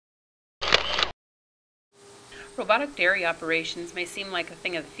Robotic dairy operations may seem like a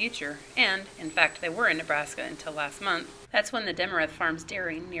thing of the future, and, in fact, they were in Nebraska until last month. That's when the Demerath Farms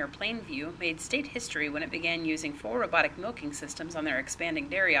dairy near Plainview made state history when it began using full robotic milking systems on their expanding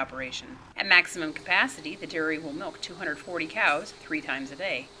dairy operation. At maximum capacity, the dairy will milk 240 cows 3 times a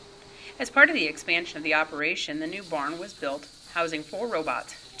day. As part of the expansion of the operation, the new barn was built, housing 4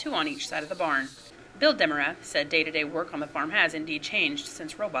 robots, 2 on each side of the barn. Bill Demerath said day-to-day work on the farm has indeed changed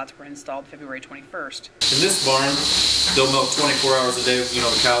since robots were installed February 21st. In this barn, they'll milk 24 hours a day. You know,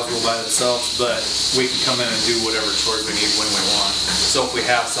 the cows will by themselves, but we can come in and do whatever chores we need when we want. So if we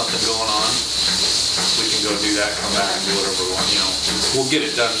have something going on, we can go do that, come back and do whatever we want. You know, we'll get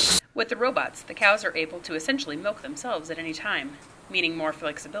it done. With the robots, the cows are able to essentially milk themselves at any time, meaning more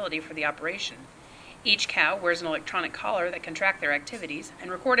flexibility for the operation. Each cow wears an electronic collar that can track their activities and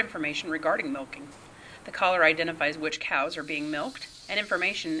record information regarding milking. The collar identifies which cows are being milked, and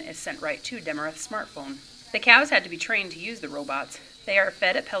information is sent right to Demerath's smartphone. The cows had to be trained to use the robots. They are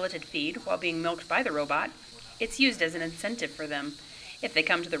fed a pelleted feed while being milked by the robot. It's used as an incentive for them. If they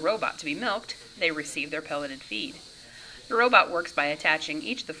come to the robot to be milked, they receive their pelleted feed. The robot works by attaching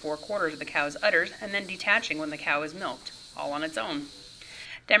each of the 4 quarters of the cow's udders and then detaching when the cow is milked, all on its own.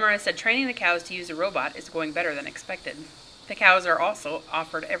 Demerath said training the cows to use the robot is going better than expected. The cows are also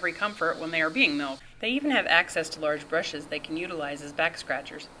offered every comfort when they are being milked. They even have access to large brushes they can utilize as back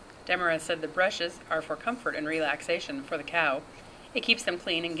scratchers. Demerath said the brushes are for comfort and relaxation for the cow. It keeps them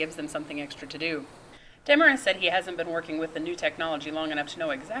clean and gives them something extra to do. Demerath said he hasn't been working with the new technology long enough to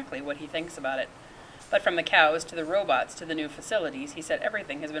know exactly what he thinks about it. But from the cows to the robots to the new facilities, he said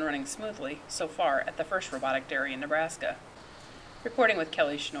everything has been running smoothly so far at the first robotic dairy in Nebraska. Reporting with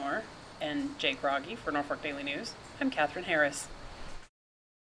Kelly Schnorr and Jay Groggy for Norfolk Daily News, I'm Catherine Harris.